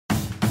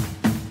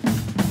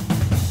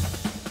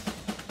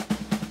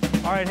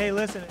All right, hey,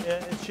 listen,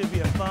 it should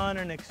be a fun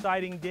and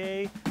exciting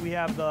day. We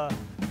have the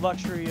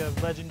luxury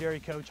of legendary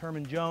coach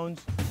Herman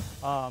Jones.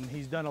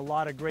 He's done a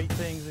lot of great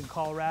things in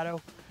Colorado.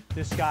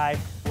 This guy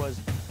was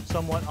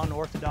somewhat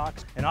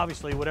unorthodox, and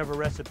obviously whatever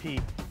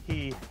recipe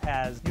he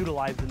has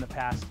utilized in the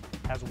past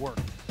has worked.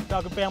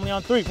 Falcon family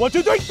on three. 1,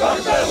 2, 3.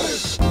 Falcon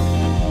family!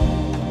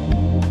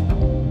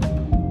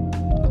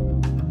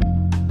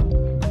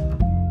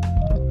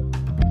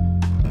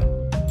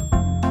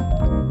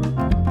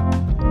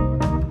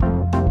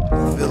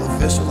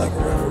 Official like a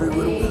referee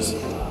with a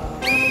whistle.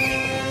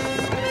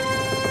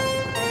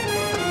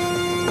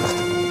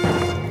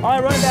 All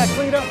right, run back,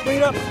 clean it up, clean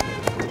it up.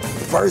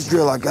 First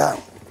drill I got,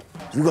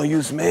 you're gonna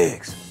use some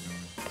eggs.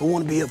 Who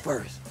wanna be up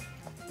first?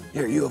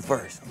 Here, you up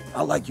first.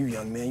 I like you,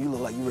 young man. You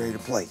look like you ready to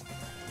play.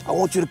 I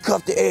want you to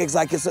cuff the eggs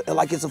like it's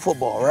a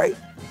football, right?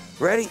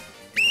 Ready?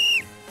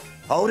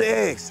 Hold the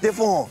eggs, stiff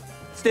arm,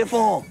 stiff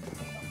arm.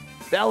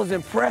 That was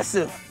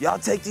impressive. Y'all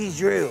take these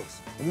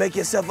drills and make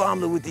yourself an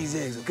omelet with these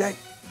eggs, okay?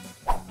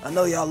 I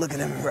know y'all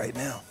looking at me right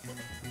now,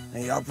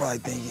 and y'all probably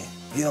thinking,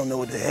 you don't know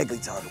what the heck they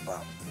talk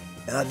about.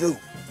 And I do.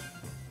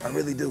 I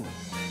really do.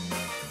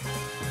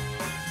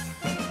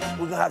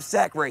 We're gonna have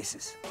sack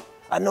races.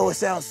 I know it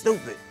sounds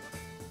stupid,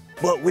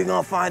 but we're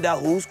gonna find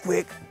out who's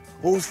quick,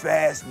 who's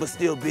fast, but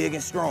still big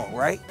and strong,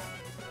 right?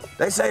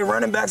 They say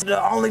running backs are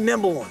the only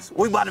nimble ones.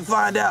 We about to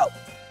find out.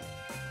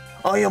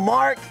 On your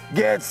mark,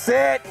 get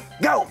set,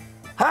 go.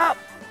 Hop,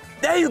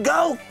 there you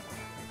go.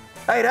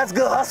 Hey, that's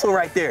good hustle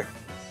right there.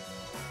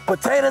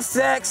 Potato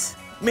sacks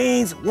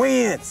means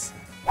wins.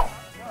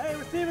 Hey,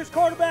 receivers,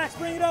 quarterbacks,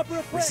 bring it up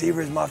real quick.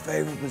 Receiver is my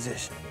favorite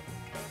position.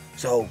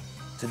 So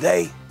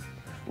today,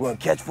 we're gonna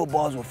catch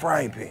footballs with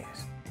frying pans.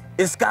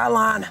 Is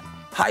Skyline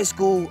High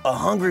School a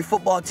hungry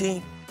football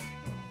team?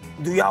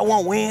 Do y'all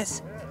want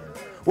wins?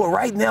 Well,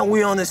 right now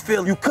we're on this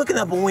field. You cooking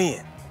up a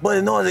win, but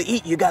in order to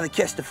eat, you gotta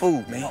catch the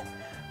food, man.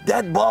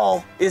 That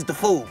ball is the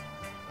food.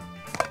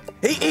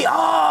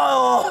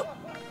 Oh,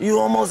 you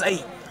almost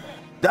ate.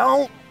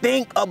 Don't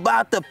think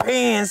about the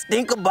pans,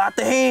 think about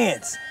the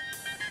hands.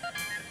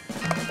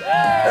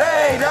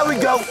 Hey, there we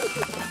go.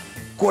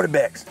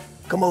 Quarterbacks,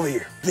 come over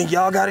here. Think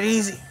y'all got it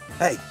easy?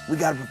 Hey, we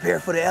gotta prepare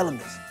for the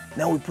elements.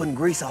 Now we're putting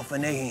grease off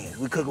in their hands.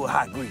 We cook it with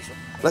hot grease.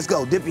 Let's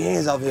go, dip your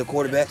hands off here,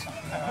 quarterbacks.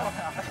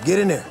 Get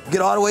in there,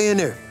 get all the way in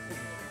there.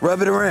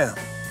 Rub it around.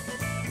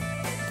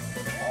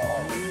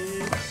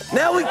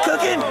 Now we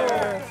cooking.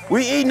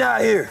 We eating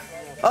out here.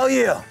 Oh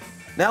yeah,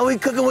 now we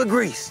cooking with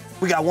grease.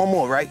 We got one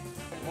more, right?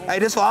 Hey,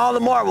 this for all the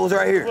marbles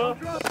right here.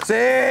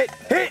 Set,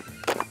 hit.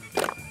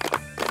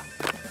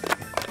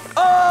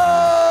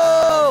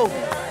 Oh!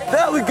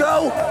 There we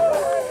go.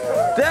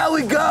 There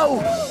we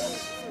go.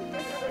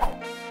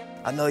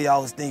 I know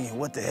y'all was thinking,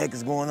 what the heck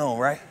is going on,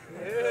 right?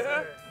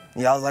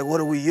 Y'all was like, what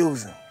are we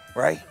using,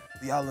 right?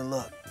 Y'all in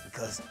luck,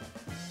 because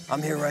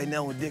I'm here right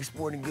now with Dick's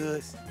Sporting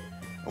Goods,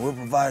 and we're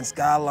providing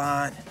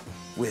Skyline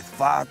with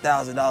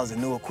 $5,000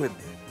 in new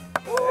equipment.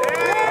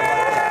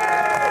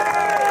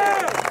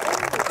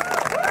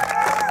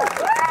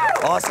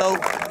 Also,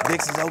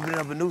 Dick's is opening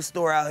up a new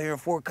store out here in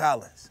Fort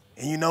Collins.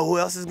 And you know who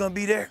else is gonna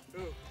be there?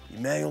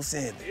 Emmanuel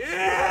Sanders.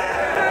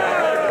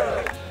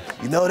 Yeah!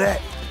 You know that?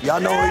 Y'all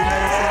know who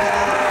Emmanuel Sanders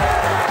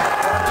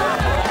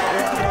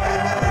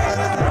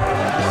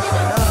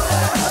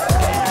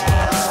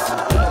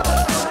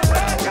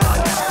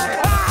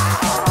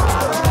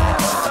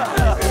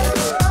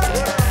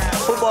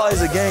is? Football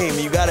is a game,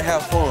 and you gotta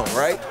have fun,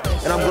 right?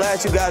 And I'm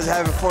glad you guys are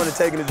having fun and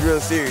taking this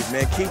real serious,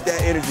 man. Keep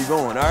that energy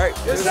going, all right?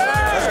 Yes, sir.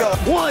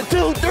 Let's go. 1,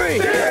 2, 3.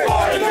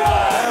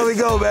 There we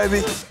go,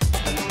 baby.